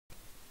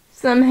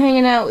So I'm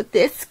hanging out with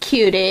this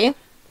cutie.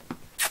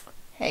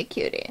 Hey,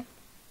 cutie.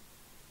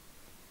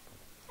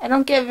 I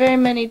don't get very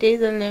many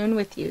days alone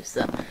with you,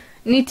 so I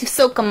need to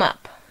soak them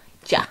up.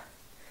 Ja.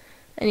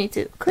 I need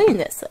to clean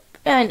this up.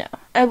 I know.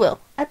 I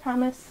will. I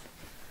promise.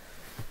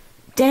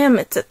 Damn,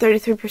 it's at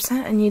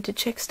 33%. I need to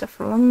check stuff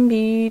for Long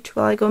Beach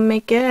while I go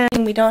make it.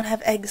 And we don't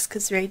have eggs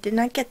because Ray did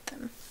not get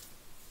them.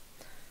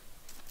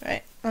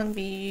 Right, Long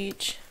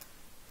Beach.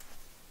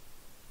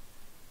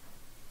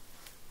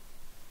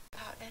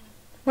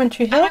 One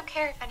Tree Hill? I don't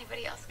care if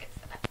anybody else gets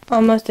them.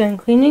 Almost done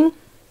cleaning.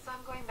 So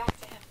I'm going back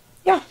to him.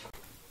 Yeah.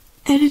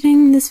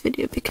 Editing this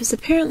video because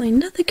apparently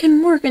nothing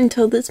can work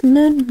until this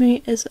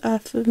memory is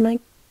off of my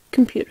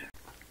computer.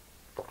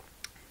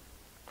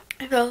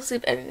 I fell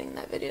asleep editing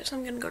that video, so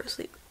I'm gonna go to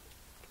sleep.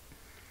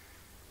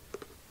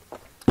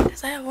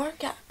 Because I have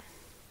workout.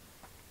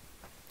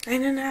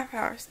 9.5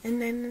 hours. In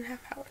 9.5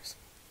 hours.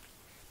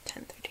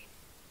 10:30.